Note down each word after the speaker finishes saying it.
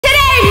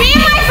Me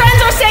and my friends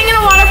are staying in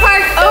a water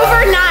park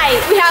overnight.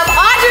 We have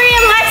Audrey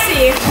and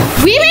Lexi.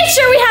 We made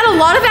sure we had a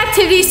lot of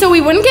activities so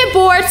we wouldn't get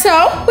bored,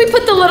 so we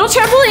put the little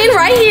trampoline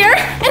right here,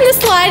 and the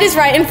slide is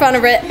right in front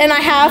of it, and I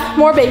have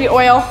more baby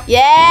oil.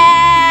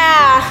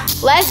 Yeah!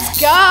 Let's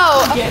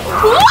go. Okay.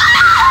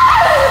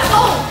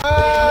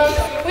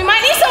 We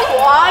might need some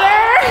water.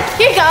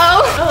 Here you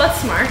go. Oh, that's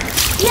smart.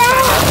 Yeah.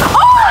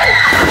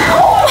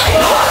 Oh!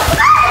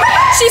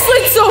 She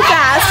slid so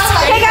fast.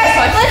 Okay, guys,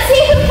 let's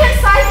see who can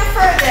slide the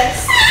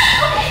furthest.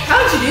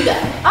 How did you do that?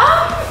 I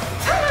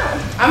don't know.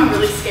 I'm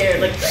really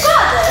scared. Like, You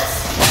got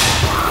this.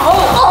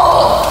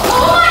 oh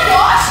my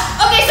gosh.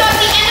 Okay, so at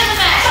the end of the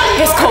match.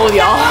 It's cold,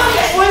 y'all.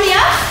 Warm me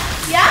up?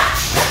 Yeah?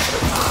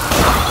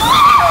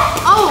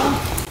 Oh,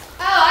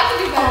 I can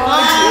do better.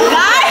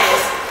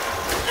 Guys,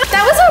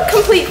 that was a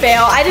complete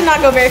fail. I did not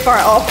go very far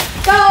at all.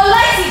 Go,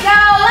 Lexi, go,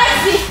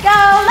 Lexi, go,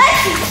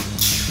 Lexi.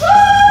 Woo!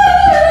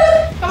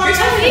 Come on,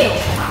 Lexi.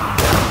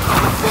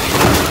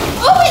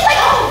 Oh, wait,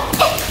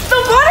 the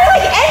water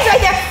ends right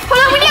there. Hold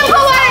on, we need a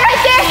cold water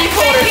right there.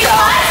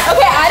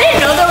 Okay, I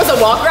didn't know there was a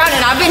walk around,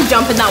 and I've been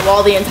jumping that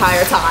wall the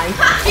entire time.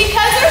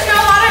 Because there's no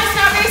water, it's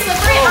not very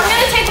slippery. I'm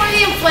gonna take one of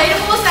the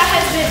inflatables that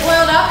has been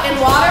oiled up in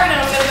water, and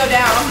I'm gonna go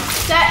down.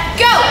 Set,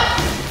 go.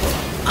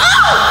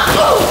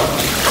 Oh!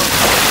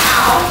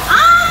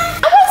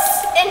 That was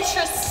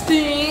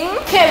interesting.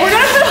 Okay, we're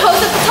gonna put a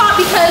hose at the top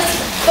because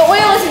the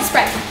oil isn't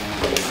spread.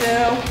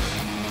 So.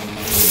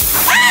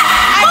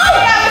 I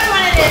figured out which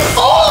one it is.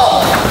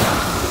 Oh!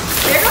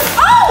 There it goes.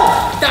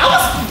 Oh! That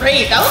was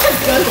great. That was a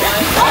good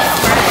one.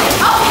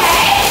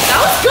 Okay. That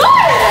was good.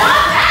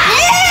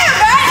 Yeah,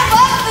 right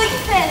above the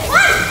fence.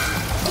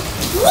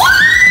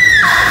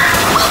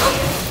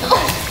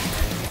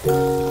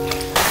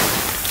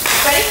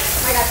 Ready?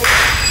 I got this.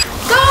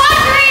 Go on,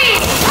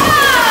 three.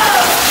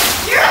 Oh!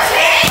 You're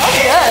okay.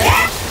 That was good.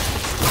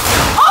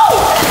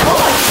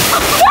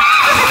 Oh!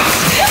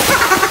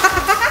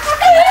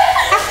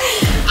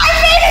 I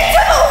made it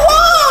to the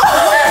wall!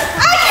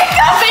 I can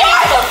go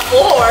On the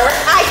floor.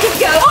 I can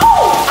go.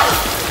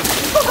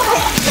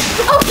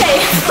 Okay.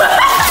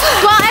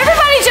 Well,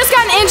 everybody just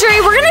got an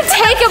injury. We're gonna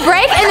take a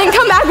break and then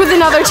come back with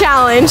another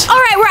challenge. All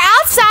right, we're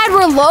outside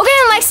where Logan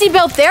and Lexi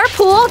built their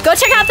pool. Go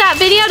check out that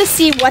video to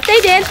see what they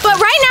did. But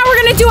right now we're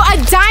gonna do a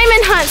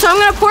diamond hunt. So I'm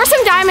gonna pour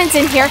some diamonds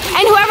in here,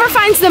 and whoever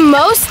finds the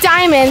most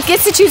diamonds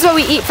gets to choose what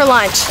we eat for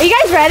lunch. Are you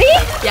guys ready?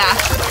 Yeah.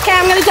 Okay,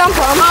 I'm gonna dump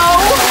them.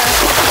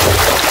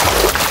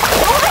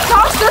 Oh my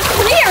gosh, they're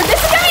clear.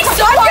 This is gonna be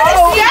so hard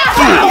to see.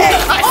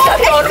 I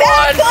stepped on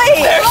one.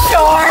 They're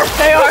sharp.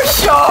 They are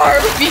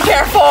sharp. Be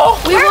careful.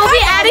 We will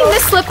be adding the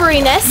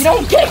slipperiness You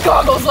don't get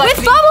goggles like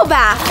with bubble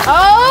bath.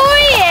 Oh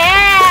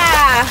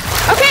yeah.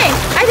 Okay,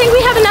 I think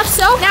we have enough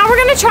soap. Now we're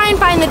gonna try and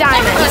find the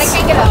diamonds. I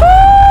can't get up.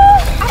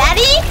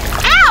 Daddy?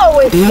 Ow,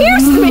 it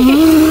pierced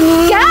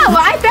me. Go,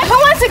 I bet who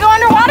wants to go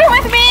underwater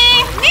with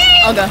me? Me.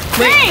 I'll go.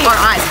 Wait, our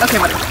eyes. Okay,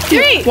 whatever.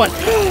 3, 1.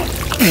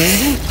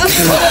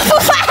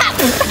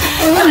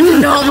 That did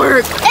not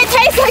work. It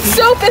tastes like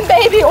soap and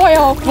baby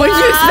oil. What did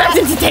you expect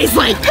it to taste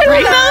like? I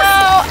don't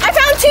know. I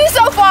found 2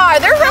 so far.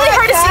 They're really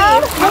hard to see.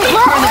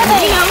 Where are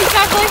they? You know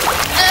exactly.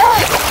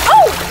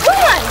 Oh, good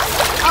one.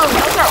 Oh,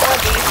 those are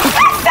Orbeez.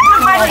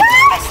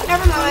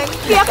 Never mind.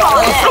 Yeah, I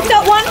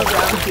got one.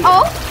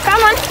 Oh,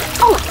 found one.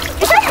 Oh,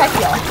 is that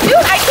Hector? Dude,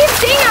 I keep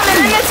seeing them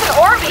and then it's an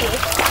Orbeez.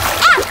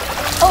 Ah!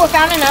 Oh, I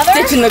found another.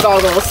 Stitching the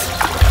goggles.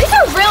 These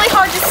are really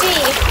hard to see.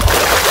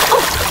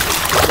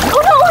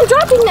 Oh no, I'm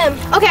dropping them.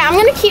 Okay, I'm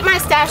gonna keep my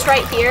stash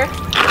right here.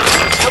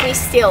 And we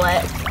steal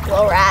it.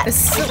 Little rat.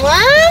 This is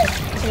one.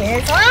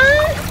 Here's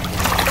one.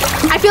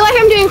 I feel like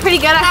I'm doing pretty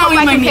good. I hope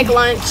I can pick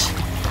lunch.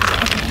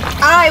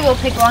 I will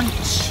pick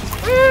lunch.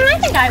 I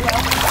think I will.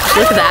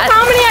 Look at that.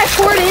 How many I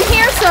poured in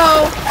here, so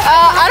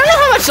I don't know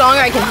how much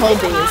longer I can hold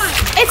these.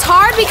 it's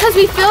hard because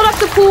we filled up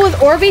the pool with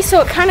Orbeez,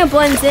 so it kind of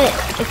blends in.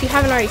 If you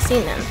haven't already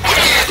seen them.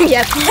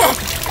 Yep.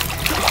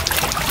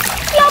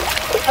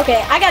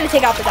 Okay, I gotta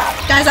take out the dot.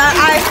 Guys, I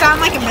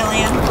found like a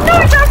million. No,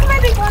 I dropped my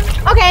big one.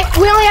 Okay,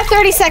 we only have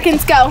 30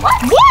 seconds. Go. What?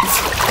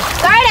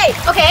 30.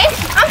 Okay,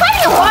 I'm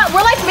finding a lot.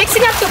 We're like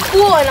mixing up the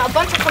pool and a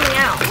bunch are coming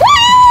out.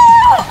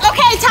 Woo!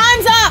 Okay,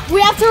 time's up. We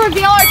have to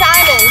reveal our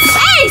diamonds.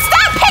 Hey,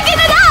 stop picking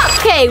it up.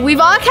 Okay, we've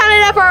all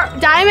counted up our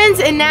diamonds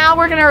and now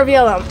we're gonna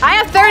reveal them. I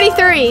have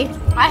 33.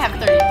 I have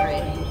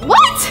 33.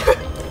 What?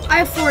 I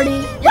have 40. Wait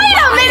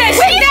a minute.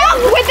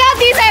 Without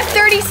these, I have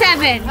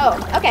 37. Oh,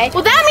 okay.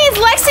 Well, that means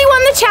Lexi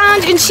won the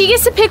challenge and she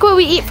gets to pick what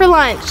we eat for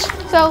lunch.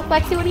 So,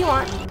 Lexi, what do you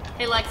want?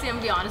 Hey Lexi, I'm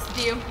gonna be honest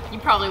with you. You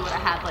probably would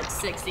have had like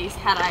 60s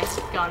had I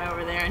gone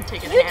over there and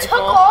taken a You handful.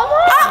 took all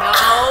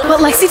that? No. What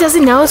Lexi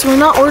doesn't know is we're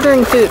not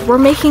ordering food. We're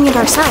making it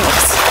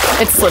ourselves.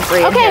 It's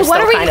slippery. Okay, what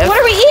are we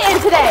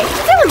eating today?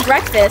 We're doing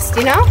breakfast,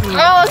 you know?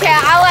 Oh, okay.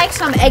 I like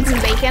some eggs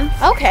and bacon.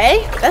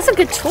 Okay, that's a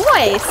good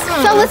choice.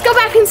 So let's go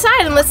back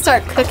inside and let's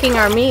start cooking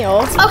our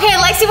meals. Okay,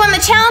 Lexi won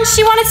the challenge.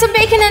 She wanted some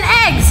bacon and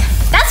eggs.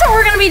 That's what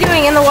we're gonna be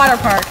doing in the water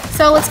park.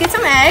 So let's get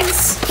some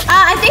eggs.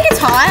 I think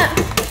it's hot.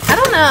 I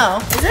don't know.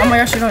 Is it? Oh my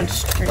gosh, you're going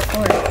straight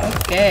for it.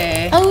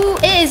 Okay. Oh,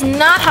 it is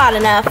not hot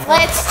enough.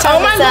 Let's turn Oh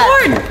my this up.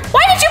 lord!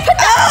 Why did you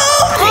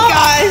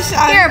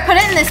put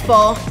it in this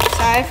bowl.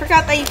 Sorry, I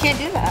forgot that you can't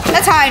do that.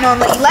 That's how I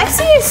normally eat.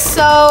 Lexi is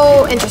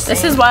so interesting.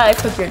 This is why I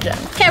cook your gem.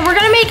 Okay, we're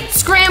gonna make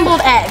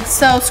scrambled eggs.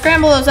 So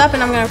scramble those up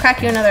and I'm gonna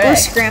crack you another We're egg.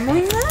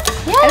 scrambling that?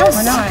 Yes.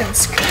 Why not?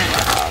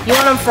 Scramble. You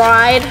want them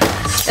fried?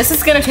 This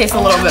is gonna taste a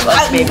little bit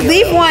like baby.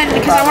 Leave one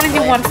because I want to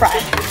do one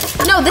fried.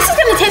 No, this is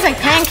gonna taste like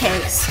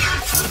pancakes.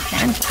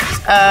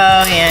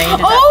 Oh yeah, you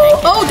did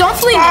Oh, don't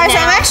flee me Guys,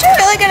 I'm now. actually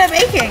really good at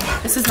baking. that.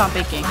 This is not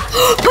baking.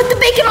 Put the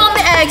bacon on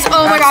the eggs.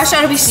 Oh my gosh,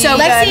 that'll be so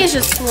Lexi good. is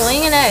just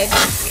slinging eggs.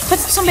 Put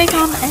some bacon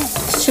on the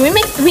eggs. Should we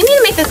need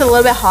to make this a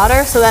little bit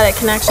hotter so that it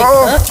can actually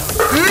cook?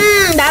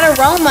 That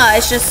aroma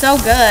is just so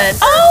good.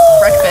 Oh,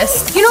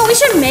 breakfast. You know what we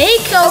should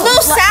make? A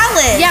little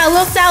salad. Yeah, a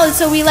little salad.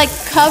 So we like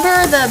cover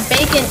the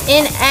bacon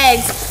in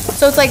eggs.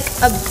 So it's like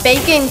a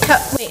bacon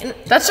wait.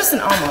 That's just an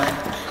omelet.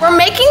 We're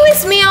making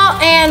this meal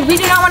and we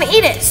do not want to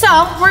eat it. So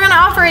we're gonna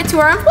offer it to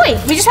our employee.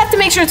 We just have to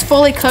make sure it's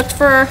fully cooked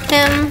for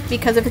him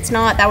because if it's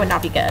not, that would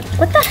not be good.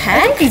 What the I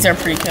heck? think these are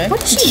pretty good.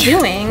 What's she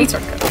doing? These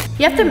are good.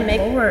 You have to make.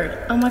 Lord.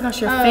 Oh my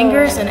gosh, your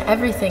fingers and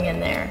everything in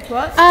there.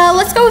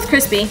 Let's go with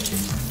crispy.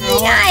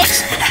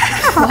 Nice.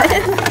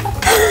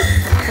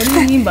 What do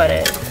you mean by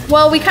it?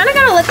 Well, we kind of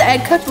gotta let the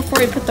egg cook before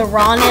we put the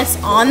rawness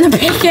on the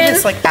bacon.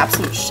 It's like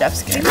absolute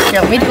chef's kiss.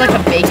 Here, let me do like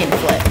a bacon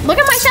flip. Look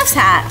at my chef's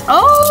hat.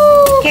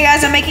 Oh, Okay,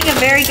 guys, I'm making a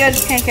very good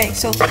pancake.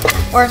 So,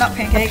 or not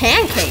pancake.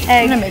 pancake. I'm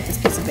Egg. gonna make this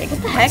piece of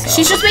bacon. What the Heck,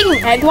 she's just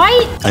making egg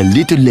white. A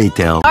little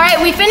later. All right,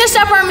 we finished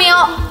up our meal.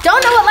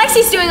 Don't know what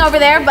Lexi's doing over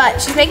there,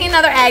 but she's making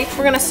another egg.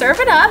 We're gonna serve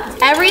it up.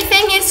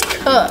 Everything is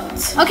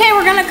cooked. Okay,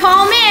 we're gonna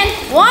call him in.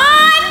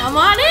 Juan, come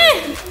on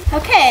in.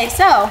 Okay,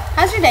 so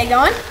how's your day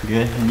going?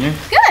 Good, and you?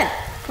 Good.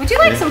 Would you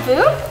like some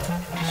food?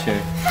 Sure.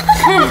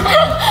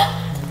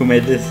 Who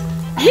made this?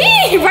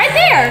 Me, right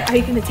there. Are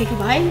you gonna take a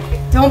bite?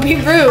 Don't be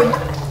rude.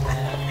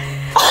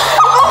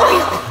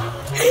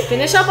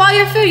 Finish up all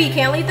your food. You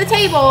can't leave the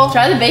table.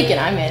 Try the bacon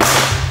I made.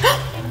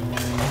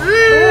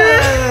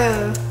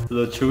 A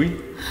little chewy?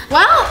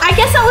 Well, I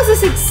guess that was a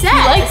success.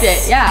 You liked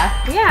it,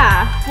 yeah.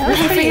 Yeah. That was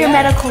pretty good.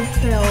 medical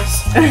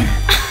bills.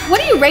 What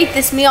do you rate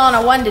this meal on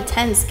a 1 to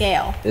 10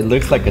 scale? It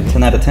looks like a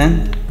 10 out of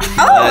 10.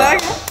 Oh,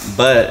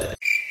 But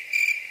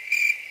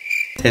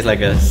it tastes like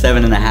a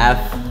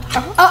 7.5.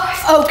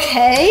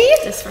 Okay.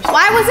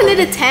 Why wasn't it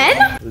a 10?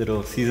 A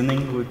little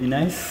seasoning would be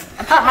nice.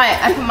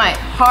 I put my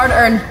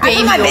hard-earned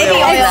baby my baby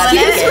oil. oil in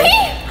Excuse it.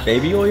 me?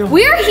 Baby oil?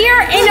 We're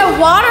here in a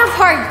water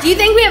park. Do you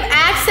think we have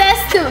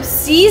access to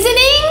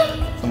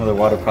seasoning? Some of the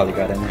water probably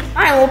got in it.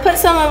 All right, we'll put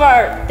some of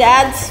our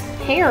dad's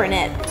hair in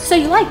it. So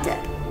you liked it?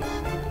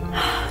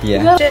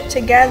 Yeah. Put it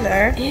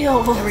together.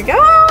 Ew. Here we go.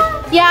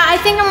 Yeah, I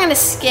think I'm gonna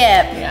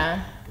skip.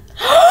 Yeah.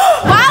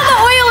 While the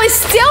oil is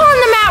still on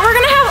the mat, we're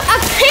gonna have a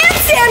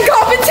handstand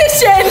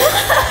competition.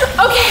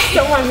 Okay.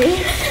 Don't want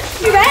me.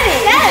 You ready?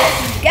 Yes.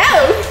 Go.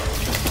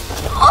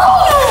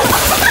 Oh!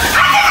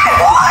 I think I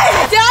won!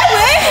 Did I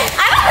win?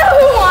 I don't know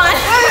who won.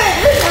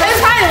 It was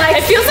probably like.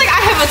 It feels like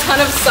I have a ton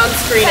of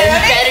sunscreen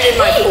embedded in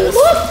my Wait, pools.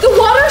 look, the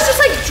water's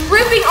just like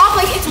dripping off.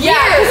 Like it's Yeah,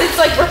 weird. because it's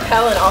like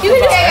repelling off You of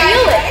can us. just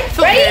feel it. I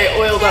feel very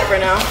oiled up right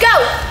now. Go.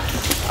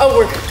 Oh,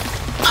 we're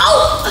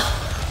Oh.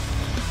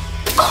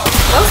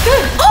 that was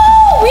good.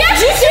 Oh, we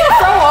actually did a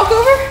Front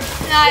walkover?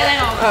 No, I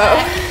went over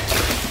that.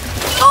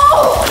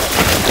 Oh.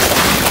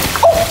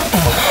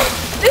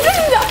 This is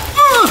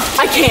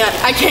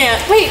I can't.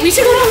 Wait, we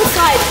should go down the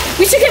slide.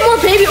 We should get more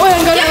baby oil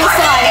and go down the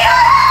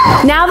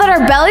slide. Now that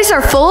our bellies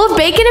are full of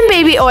bacon and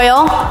baby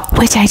oil,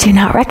 which I do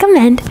not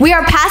recommend, we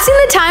are passing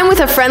the time with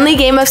a friendly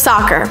game of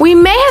soccer. We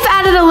may have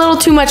added a little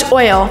too much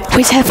oil,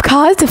 which have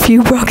caused a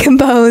few broken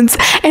bones.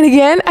 And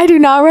again, I do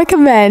not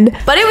recommend.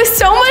 But it was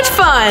so much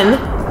fun.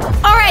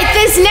 All right,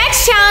 this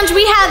next challenge,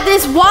 we have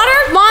this water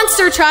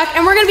monster truck,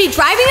 and we're gonna be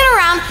driving it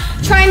around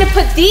trying to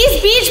put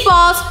these beach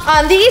balls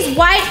on these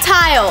white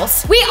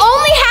tiles. We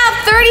only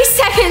have 30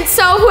 seconds,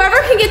 so whoever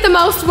can get the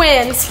most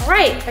wins. All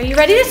right, are you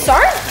ready to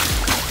start?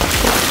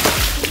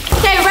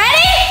 Okay,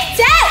 ready,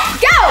 set,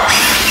 go!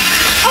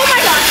 Oh my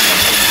gosh.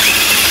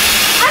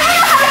 I don't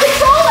know how to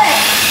control it.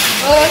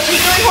 Oh,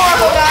 she's doing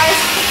horrible, guys.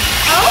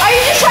 Oh, are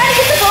you just trying to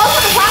get the balls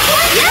on the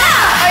platform? Yeah.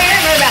 Oh, you're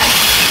doing really bad.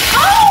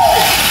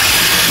 Oh!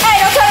 Hey,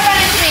 don't try to run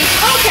into me.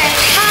 Okay.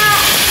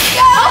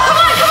 Go. Oh, come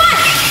on, come on.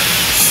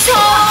 So,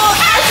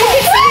 as you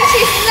can see,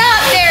 she's not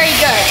very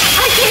good.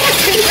 I can't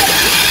do this.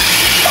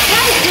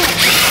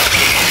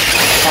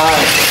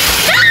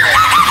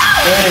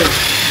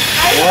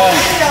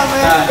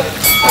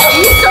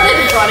 You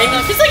started running.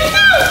 She's like,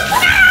 no!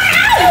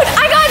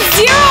 I got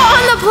 0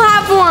 on the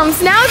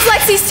platforms. Now it's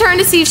Lexi's turn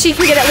to see if she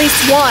can get at least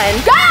 1.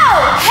 Go!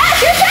 Yes,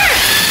 your turn!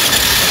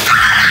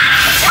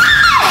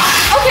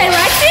 Okay,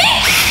 Lexi.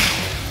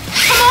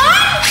 Come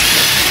on.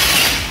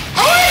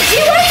 OMG,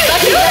 what are you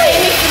Lexi's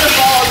aiming for the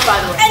balls, by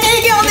the way. I need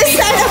to get on this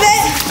side of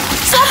it.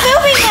 Stop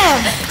moving them.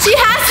 She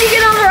has to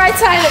get on the right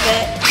side of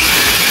it.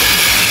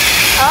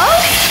 Oh?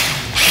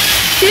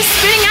 She's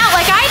spitting out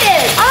like I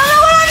did. I don't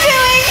know what I'm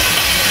doing.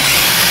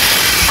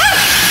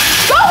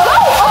 Go, go!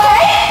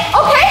 Okay,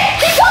 okay,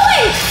 keep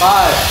going! 5,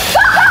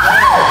 Go, go,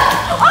 go!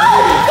 Oh,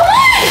 come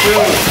on! 2,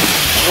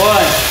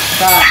 1,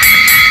 stop.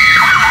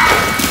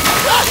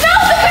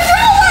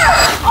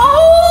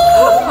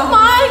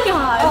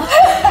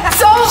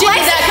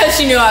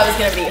 knew I was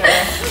gonna beat her.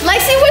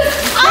 Lexi was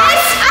I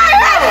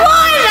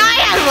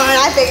had one,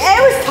 I think. It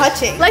was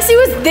touching. Lexi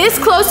was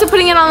this close to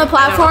putting it on the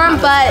platform,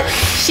 but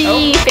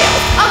she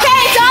failed. Okay,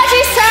 it's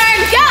Audrey's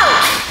turn. Go!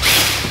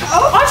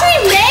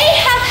 Audrey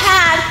may have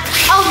had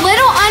a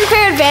little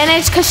unfair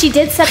advantage because she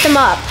did set them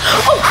up.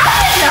 Oh,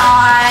 I did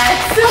not. I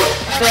feel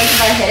like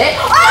if I hit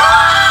it.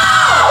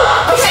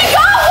 Oh! She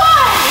got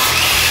one!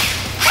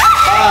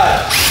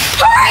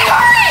 Hurry,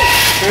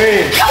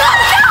 hurry! 3. Come on,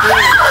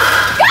 go!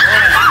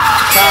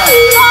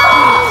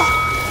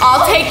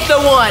 I'll take the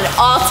one.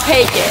 I'll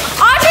take it.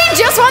 Audrey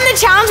just won the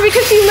challenge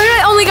because she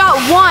literally only got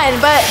one,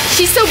 but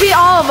she still beat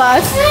all of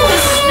us.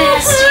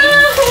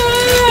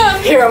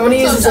 Here, I'm gonna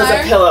use this as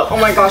a pillow. Oh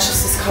my gosh,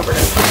 this is covered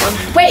in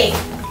someone. Wait,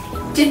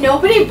 did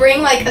nobody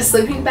bring like a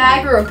sleeping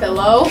bag or a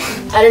pillow?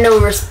 I didn't know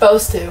we were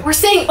supposed to. We're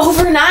staying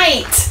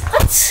overnight.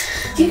 What?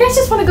 Do you guys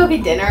just want to go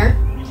get dinner?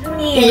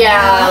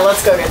 Yeah,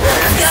 let's go get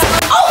dinner.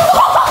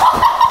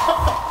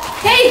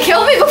 Hey,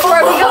 kill me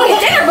before we go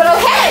get dinner, but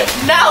okay.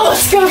 Now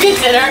let's go get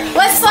dinner.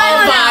 Let's slide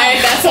on Bye,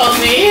 out. that's on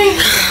me.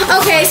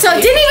 Okay, so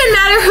it didn't even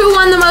matter who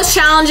won the most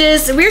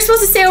challenges. We were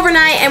supposed to stay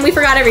overnight and we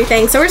forgot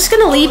everything. So we're just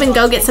gonna leave and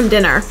go get some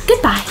dinner.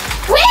 Goodbye.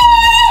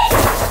 Whee!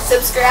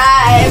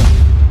 Subscribe.